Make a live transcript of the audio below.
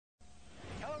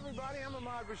everybody. I'm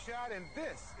Ahmad Rashad, and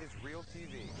this is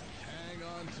REALTV. Hang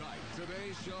on tight.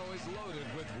 Today's show is loaded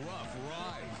with rough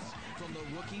rides. From the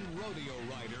rookie rodeo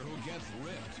rider who gets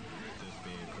ripped. This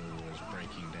vehicle was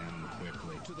breaking down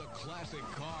quickly. To the classic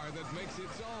car that makes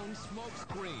its own smoke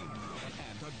screen.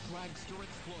 And the dragster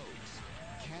explodes.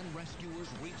 Can rescuers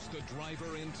reach the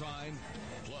driver in time?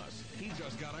 Plus, he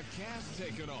just got a cast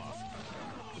taken off.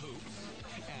 Oops.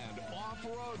 And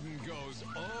off-roading goes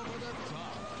over the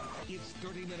top. It's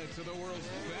 30 minutes of the world's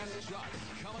best shots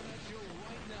coming at you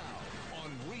right now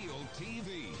on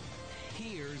REALTV.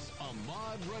 Here's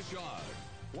Ahmad Rashad.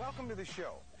 Welcome to the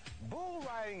show. Bull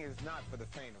riding is not for the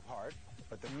faint of heart,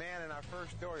 but the man in our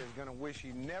first story is going to wish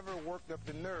he never worked up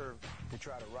the nerve to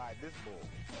try to ride this bull.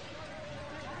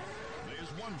 There's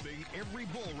one thing every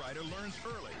bull rider learns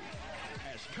early.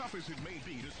 As tough as it may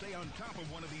be to stay on top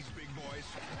of one of these big boys,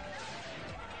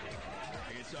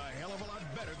 it's a hell of a lot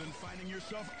better than finding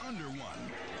yourself under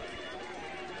one.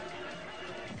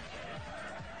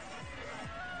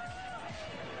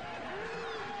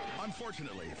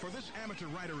 Unfortunately, for this amateur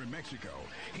rider in Mexico,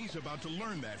 he's about to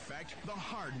learn that fact the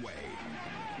hard way.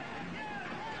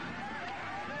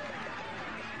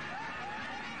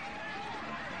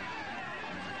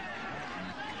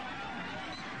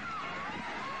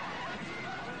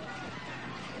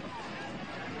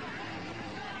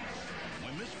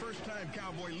 When this first-time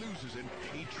cowboy loses it,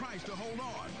 he tries to hold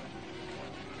on.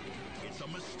 It's a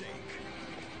mistake.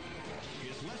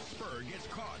 His left spur gets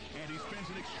caught, and he spends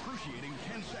an excruciating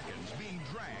 10 seconds being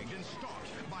dragged and stalked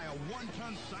by a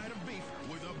one-ton side of beef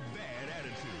with a bad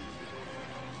attitude.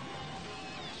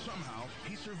 Somehow,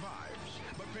 he survives,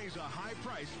 but pays a high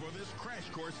price for this crash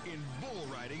course in Bull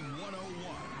Riding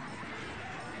 101.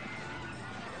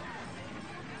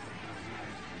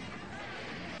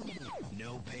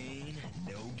 No pain,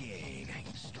 no gain.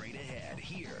 Straight ahead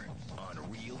here on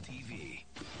REALTV.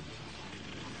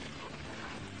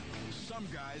 Some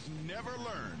guys never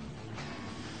learn.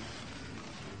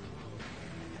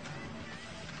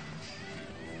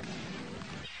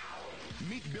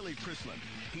 Meet Billy Prislin.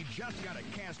 He just got a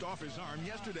cast off his arm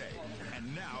yesterday,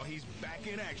 and now he's back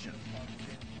in action.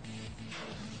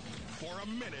 For a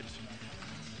minute.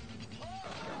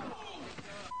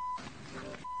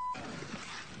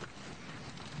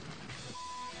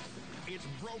 It's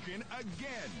broken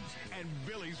again, and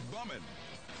Billy's bumming.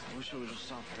 I wish it would just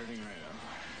stop hurting right now.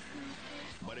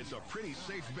 But it's a pretty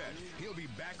safe bet. He'll be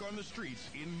back on the streets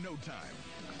in no time.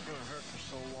 It's gonna hurt for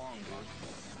so long, dude.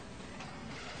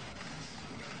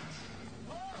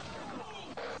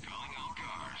 Calling all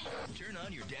cars. Turn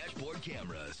on your dashboard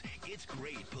cameras. It's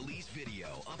great police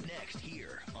video up next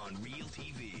here on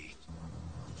REALTV.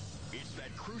 It's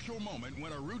that crucial moment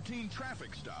when a routine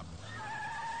traffic stop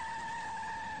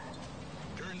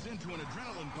turns into an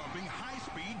adrenaline-pumping,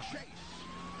 high-speed chase.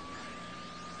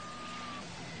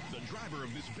 The driver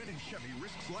of this vintage Chevy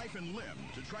risks life and limb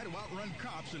to try to outrun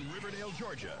cops in Riverdale,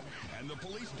 Georgia, and the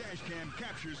police dash cam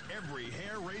captures every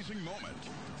hair-raising moment.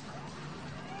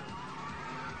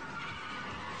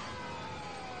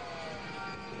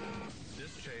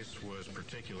 This chase was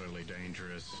particularly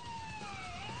dangerous.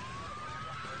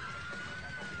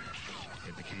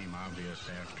 It became obvious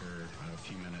after a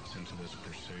few minutes into this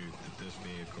pursuit that this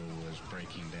vehicle was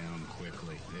breaking down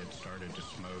quickly. It started to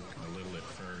smoke a little at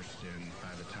first, and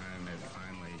by the time it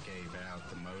finally gave out,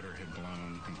 the motor had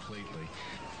blown completely.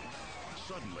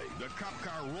 Suddenly, the cop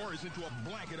car roars into a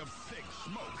blanket of thick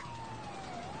smoke.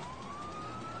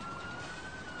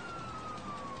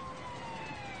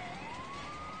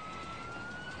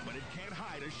 But it can't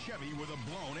hide a Chevy with a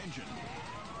blown engine.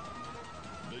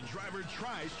 The driver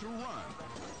tries to run.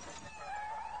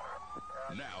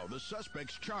 Now, the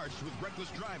suspect's charged with reckless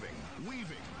driving,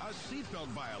 weaving, a seatbelt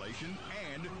violation,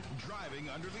 and driving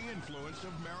under the influence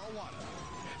of marijuana.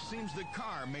 Seems the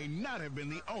car may not have been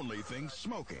the only thing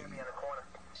smoking.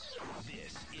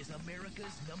 This is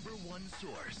America's #1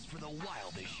 source for the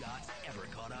wildest shots ever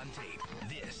caught on tape.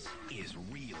 This is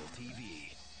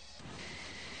REALTV.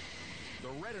 The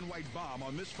red and white bomb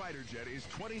on this fighter jet is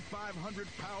 2,500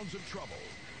 pounds of trouble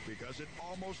because it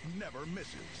almost never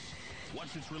misses.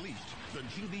 Once it's released, the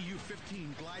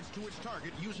GBU-15 glides to its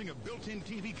target using a built-in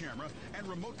TV camera and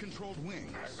remote-controlled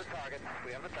wings. There's the target.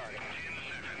 We have the target. 10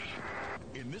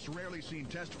 seconds. In this rarely seen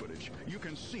test footage, you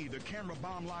can see the camera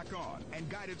bomb lock on and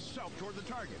guide itself toward the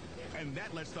target. And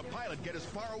that lets the pilot get as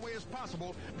far away as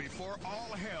possible before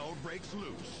all hell breaks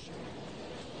loose.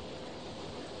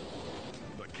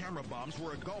 The camera bombs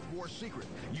were a Gulf War secret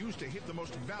used to hit the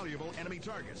most valuable enemy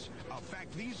targets, a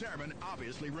fact these airmen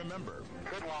obviously remember.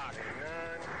 Good luck.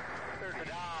 There's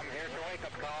Saddam. Here's the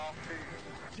wake-up call.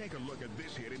 Take a look at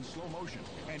this hit in slow motion,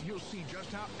 and you'll see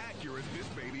just how accurate this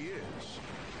baby is.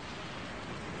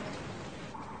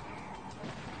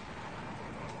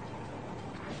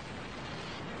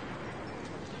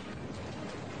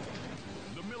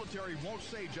 The military won't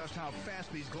say just how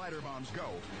fast these glider bombs go,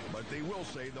 but they will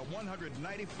say the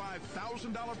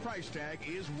 $195,000 price tag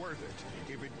is worth it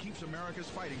if it keeps America's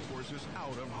fighting forces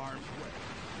out of harm's way.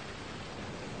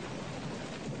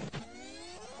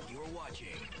 You're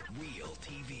watching Real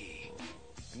TV.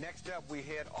 Next up, we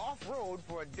head off-road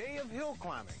for a day of hill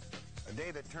climbing, a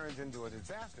day that turns into a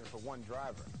disaster for one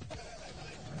driver.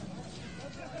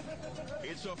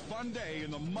 It's a fun day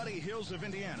in the muddy hills of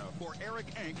Indiana for Eric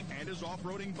Enck and his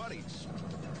off-roading buddies.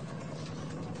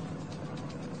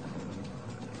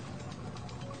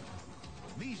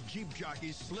 These Jeep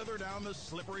jockeys slither down the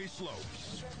slippery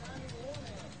slopes.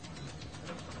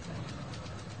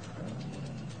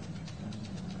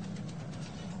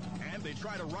 And they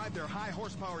try to ride their high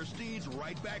horsepower steeds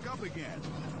right back up again.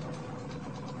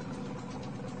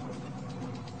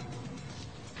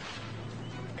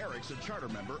 Eric's a charter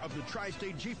member of the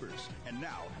Tri-State Jeepers, and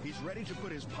now he's ready to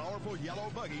put his powerful yellow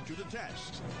buggy to the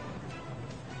test.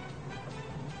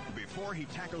 Before he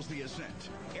tackles the ascent,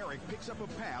 Eric picks up a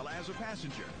pal as a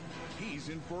passenger. He's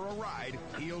in for a ride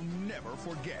he'll never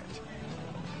forget.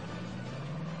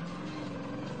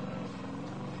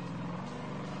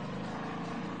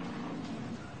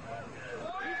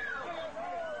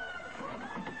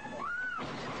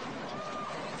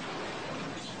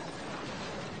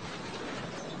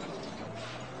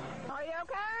 Are you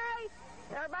okay?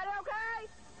 Everybody okay?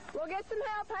 We'll get some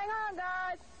help. Hang on,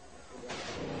 guys.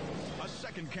 A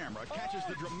second camera catches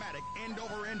the dramatic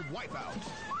end-over-end wipeout.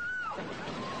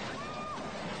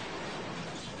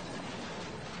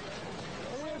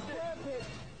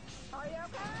 Are you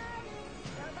okay?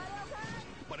 Everybody okay?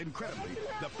 But incredibly,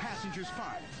 the passenger's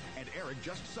fine, and Eric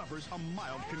just suffers a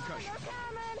mild concussion. You're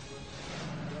coming.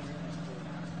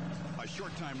 A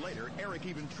short time later, Eric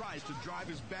even tries to drive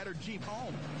his battered Jeep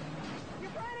home.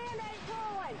 Your front end ain't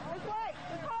pulling. Just wait.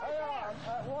 Just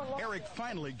hold there. Eric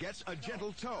finally gets a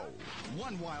gentle tow.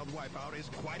 One wild wipeout is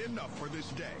quite enough for this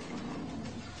day.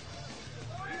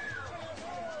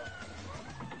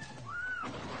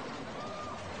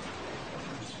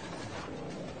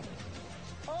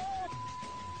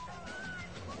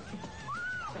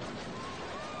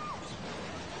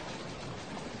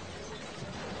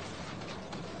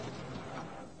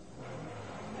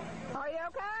 Are you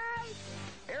okay?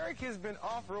 Eric has been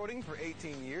off-roading for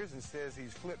 18 years and says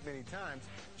he's flipped many times,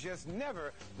 just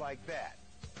never like that.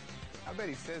 I bet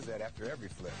he says that after every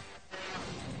flip.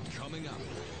 Coming up,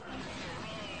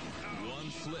 one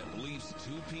flip leaves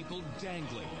two people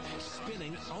dangling,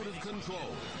 spinning out of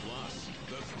control. Plus,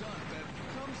 the stunt that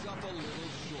comes up a little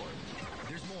short.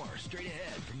 There's more straight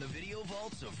ahead from the video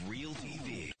vaults of Real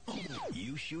TV.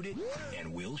 You shoot it,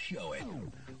 and we'll show it.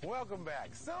 Welcome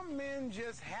back. Some men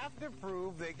just have to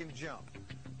prove they can jump.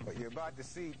 But you're about to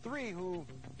see three who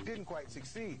didn't quite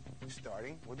succeed,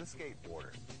 starting with a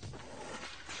skateboarder.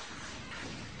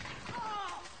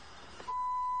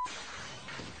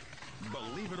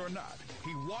 Believe it or not,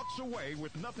 he walks away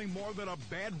with nothing more than a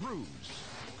bad bruise.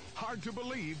 Hard to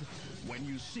believe when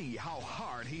you see how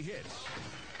hard he hits.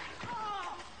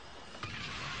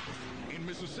 In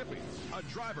Mississippi, a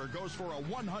driver goes for a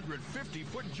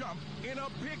 150-foot jump in a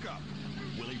pickup.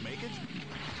 Will he make it?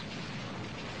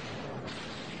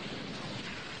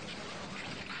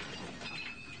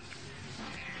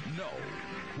 No.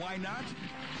 Why not?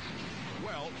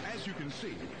 Well, as you can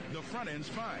see, the front end's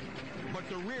fine, but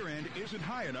the rear end isn't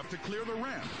high enough to clear the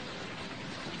ramp.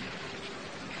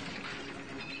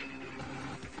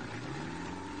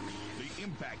 The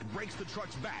impact breaks the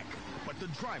truck's back, but the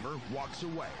driver walks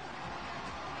away.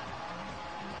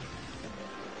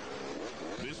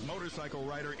 This motorcycle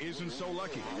rider isn't so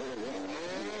lucky.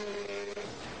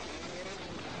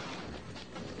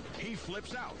 He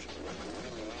flips out.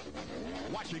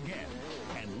 Watch again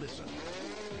and listen.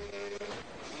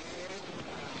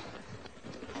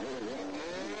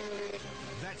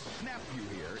 That snap you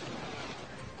hear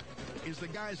is the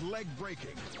guy's leg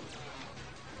breaking.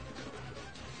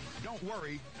 Don't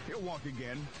worry, he'll walk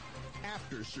again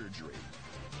after surgery.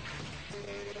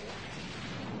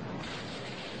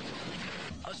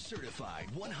 A certified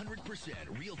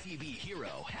 100% Real TV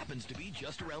hero happens to be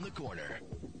just around the corner.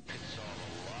 Could solve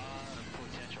a lot of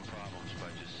potential problems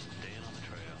by just staying on the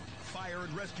trail. Fire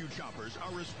and rescue choppers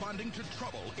are responding to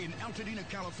trouble in Altadena,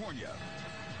 California.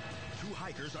 Two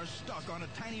hikers are stuck on a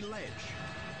tiny ledge.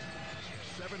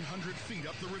 700 feet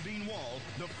up the ravine wall,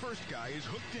 the first guy is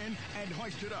hooked in and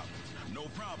hoisted up. No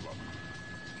problem.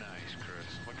 Nice,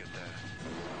 Chris. Look at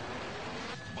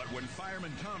But when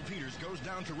fireman Tom Peters goes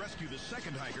down to rescue the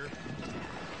second hiker,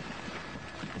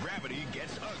 gravity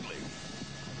gets ugly.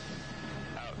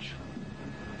 Ouch.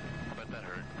 I bet that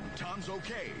hurt. Tom's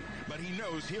okay, but he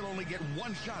knows he'll only get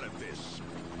one shot at this.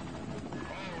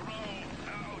 Oh,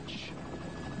 no. Ouch.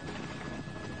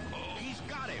 Oh. He's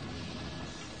got him.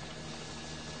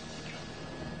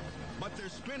 But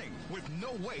they're spinning with no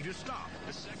way to stop.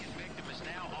 The second victim is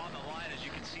now on the line. As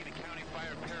you can see, the county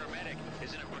fire paramedic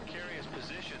is in a precarious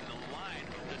position. The line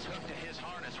that's hooked to his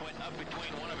harness went up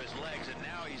between one of his legs, and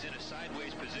now he's in a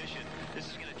sideways position. This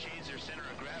is going to change their center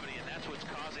of gravity, and that's what's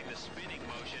causing the spinning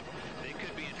motion. They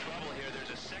could be in trouble here.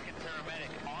 There's a second paramedic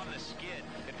on the skid.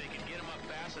 If they can get him up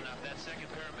fast enough, that second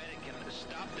paramedic can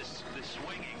stop this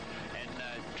swinging and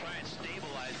try and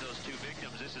stabilize those two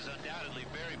victims. This is undoubtedly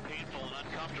very painful and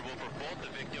uncomfortable for both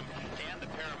the victim and the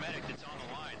paramedic that's on the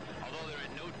line, although they're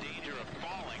in no danger of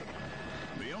falling.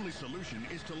 The only solution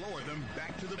is to lower them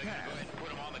back to the path. Go ahead and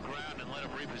put him on the ground and let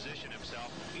him reposition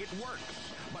himself. It works,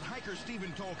 but hiker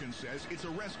Stephen Tolkien says it's a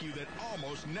rescue that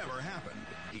almost never happened.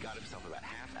 He got himself about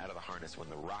half out of the harness when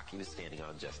the rock he was standing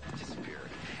on just disappeared.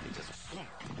 It just...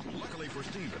 Luckily for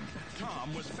Stephen,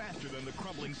 Tom was faster than the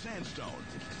crumbling sandstone.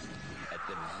 At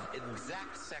the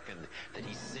exact second that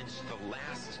he cinched the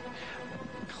last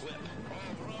clip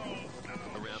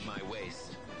around my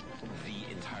waist,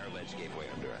 the entire ledge gave way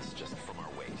under us, just from our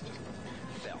weight. Just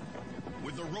fell.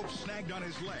 With the rope snagged on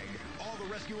his leg, all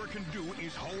the rescuer can do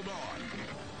is hold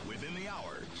on. Within the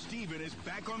hour, Stephen is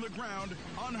back on the ground,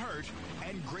 unhurt,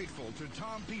 and grateful to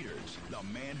Tom Peters, the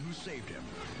man who saved him.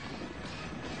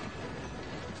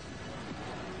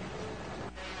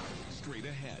 Straight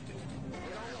ahead.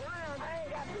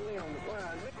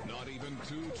 Not even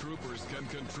two troopers can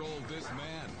control this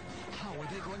man. How are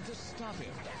they going to stop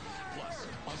him? Plus,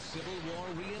 a Civil War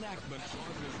reenactment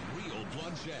causes real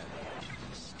bloodshed.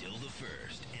 Still the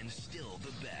first and still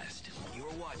the best.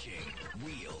 You're watching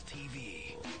Real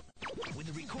TV. When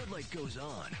the record light goes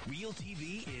on, Real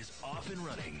TV is off and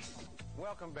running.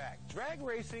 Welcome back. Drag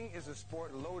racing is a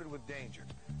sport loaded with danger.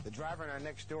 The driver in our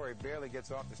next story barely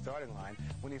gets off the starting line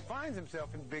when he finds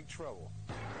himself in big trouble.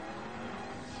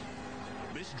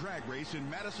 This drag race in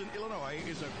Madison, Illinois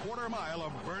is a quarter mile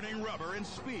of burning rubber and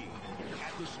speed.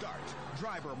 At the start,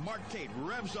 driver Mark Tate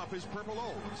revs up his purple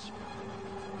Olds.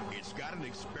 It's got an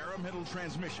experimental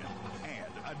transmission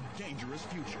and a dangerous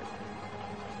future.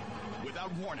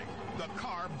 Without warning, the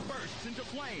car bursts into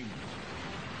flame.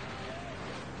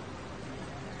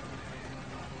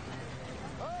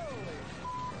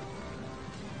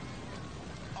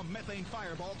 A methane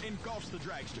fireball engulfs the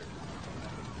dragster.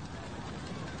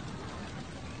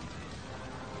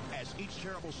 As each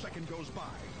terrible second goes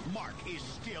by, Mark is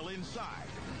still inside,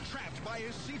 trapped by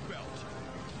his seatbelt.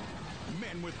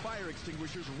 Men with fire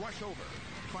extinguishers rush over.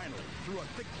 Finally, through a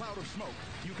thick cloud of smoke,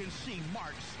 you can see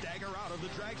Mark stagger out of the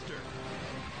dragster.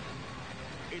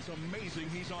 It's amazing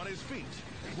he's on his feet.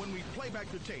 When we play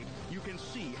back the tape, you can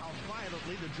see how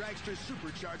violently the dragster's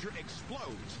supercharger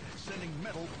explodes, sending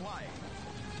metal flying.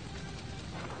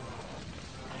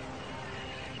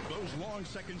 Those long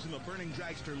seconds in the burning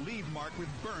dragster leave Mark with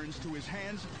burns to his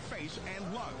hands, face,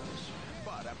 and lungs.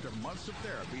 But after months of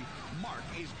therapy, Mark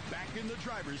is back in the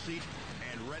driver's seat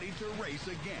and ready to race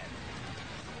again.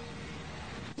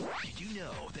 Did you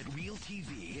know that Real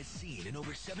TV is seen in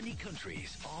over 70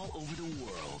 countries all over the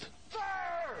world?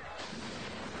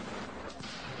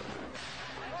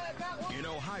 In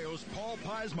Ohio's Paul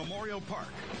Pies Memorial Park,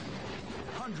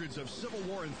 hundreds of Civil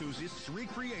War enthusiasts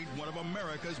recreate one of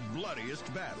America's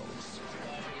bloodiest battles.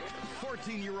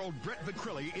 14-year-old Brett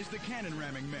Vicrilli is the cannon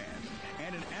ramming man,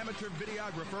 and an amateur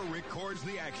videographer records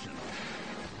the action.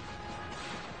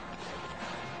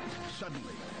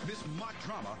 Suddenly, this mock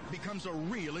trauma becomes a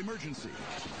real emergency.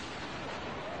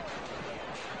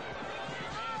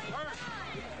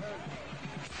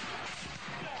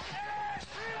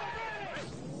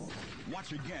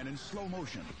 Watch again in slow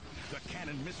motion. The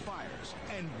cannon misfires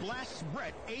and blasts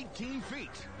Brett 18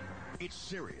 feet. It's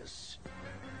serious.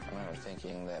 I remember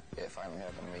thinking that if I'm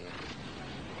having me,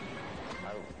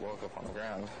 I woke up on the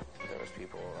ground. There was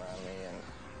people around me and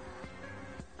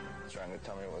trying to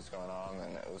tell me what's going on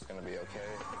and it was going to be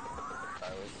okay. I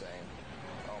was saying,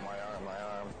 oh, my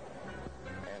arm,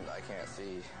 and I can't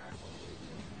see.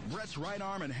 Brett's right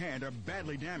arm and hand are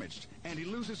badly damaged, and he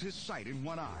loses his sight in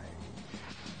one eye.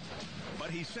 But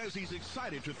he says he's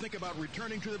excited to think about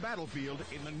returning to the battlefield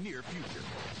in the near future.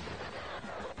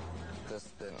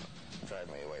 This didn't drive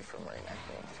me away from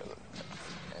reenacting because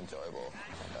it's enjoyable.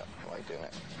 I like doing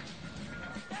it.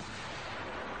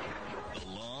 The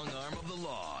long arm of the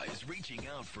law is reaching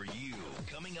out for you.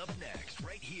 Coming up next,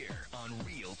 right here on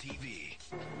Real TV.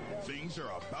 Things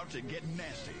are about to get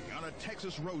nasty on a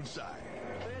Texas roadside.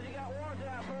 Says you got warrants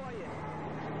out for you.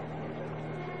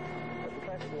 There's some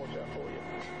traffic warrants out for you.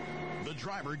 The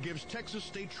driver gives Texas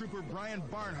State Trooper Brian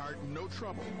Barnhart no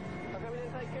trouble. How come you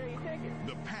didn't take care of your ticket?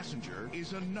 The passenger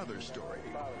is another story.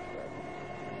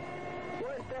 Go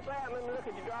ahead and step out and let me look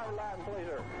at your driver's license, please,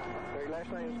 sir. Your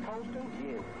last name is Colston?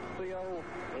 Yes.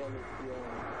 C-O-N.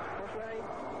 First name?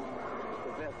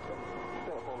 Sylvester.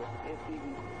 Spell it for me.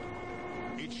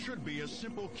 S-E-V. It should be a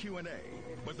simple Q&A,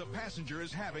 but the passenger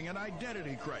is having an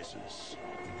identity crisis.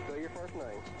 So your first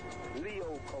name?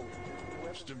 Leo Colston.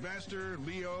 Sylvester,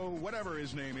 Leo, whatever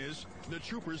his name is, the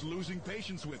trooper's losing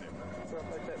patience with him. Well,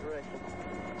 face that direction.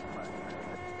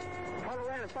 Turn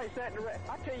around and face that direction.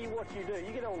 I tell you what you do.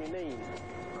 You get on your knees.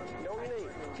 Get on your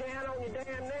knees. Down on your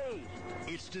damn knees.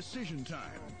 It's decision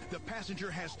time. The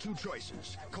passenger has two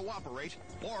choices: cooperate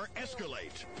or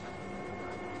escalate.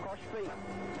 Cross your feet.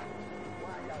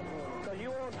 Because you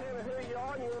want to tell me who you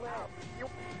are and you're out.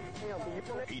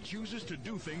 He chooses to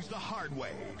do things the hard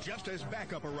way, just as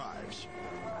backup arrives.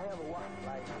 I have a white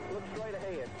light. Look straight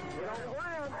ahead. Get on the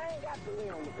ground. I ain't got to lay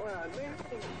on the ground, man.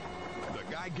 The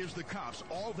guy gives the cops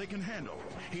all they can handle.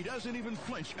 He doesn't even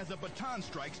flinch as a baton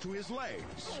strikes to his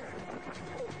legs.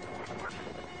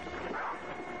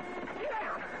 Get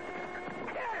down!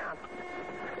 Get down!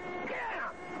 Get down!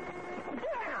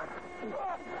 Get down!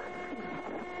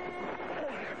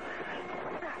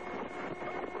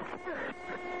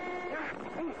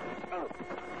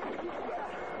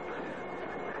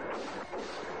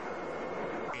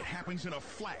 It happens in a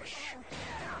flash.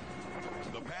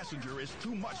 The passenger is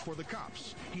too much for the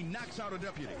cops. He knocks out a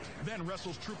deputy, then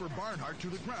wrestles Trooper Barnhart to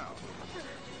the ground.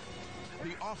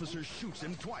 The officer shoots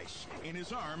him twice, in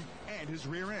his arm and his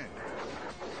rear end.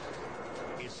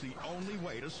 It's the only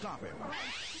way to stop him.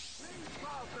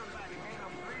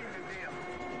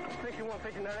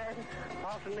 6159 Action.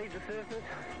 Officer needs assistance.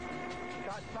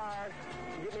 Shots fired.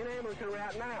 Get me an ambulance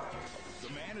right now. The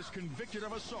man is convicted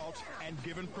of assault and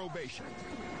given probation.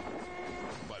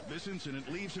 But this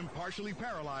incident leaves him partially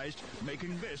paralyzed,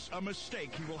 making this a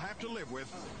mistake he will have to live with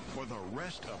for the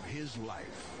rest of his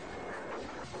life.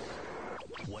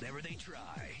 Whatever they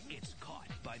try, it's caught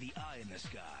by the eye in the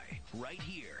sky, right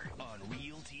here on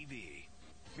Real TV.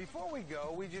 Before we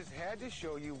go, we just had to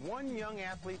show you one young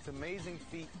athlete's amazing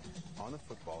feat on the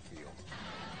football field.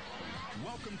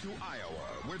 Welcome to Iowa,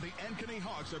 where the Ankeny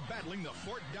Hawks are battling the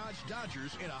Fort Dodge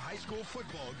Dodgers in a high school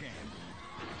football game.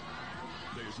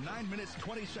 There's 9 minutes,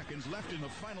 20 seconds left in the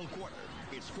final quarter.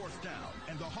 It's fourth down,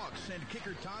 and the Hawks send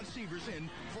kicker Todd Severs in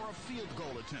for a field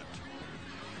goal attempt.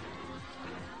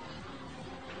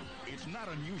 It's not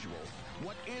unusual.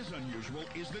 What is unusual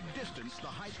is the distance the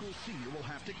high school senior will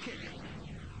have to kick.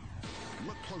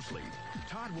 Look closely.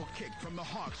 Todd will kick from the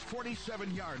Hawks'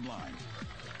 47-yard line.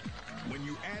 When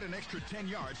you add an extra 10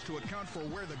 yards to account for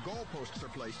where the goalposts are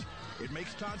placed, it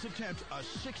makes Todd's attempt a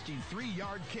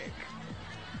 63-yard kick.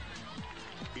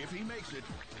 If he makes it,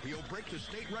 he'll break the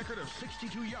state record of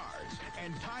 62 yards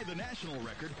and tie the national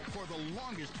record for the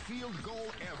longest field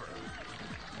goal ever.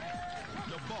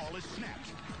 The ball is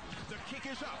snapped. The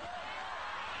kick is up.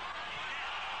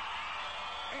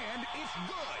 And it's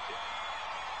good.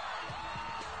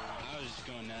 I was just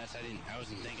going nuts. I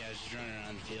wasn't thinking. I was just running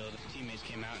around the field. Teammates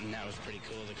came out, and that was pretty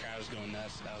cool. The crowd was going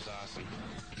nuts. That was awesome.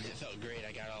 It felt great.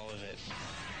 I got all of it.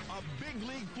 A big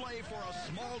league play for a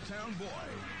small-town boy.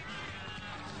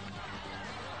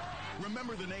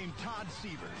 Remember the name Todd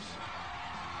Severs.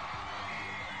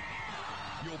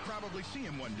 You'll probably see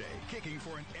him one day kicking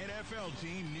for an NFL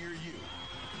team near you.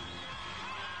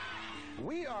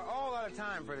 We are all out of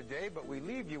time for today, but we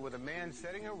leave you with a man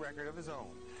setting a record of his own.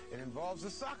 It involves a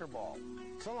soccer ball.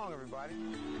 So long, everybody.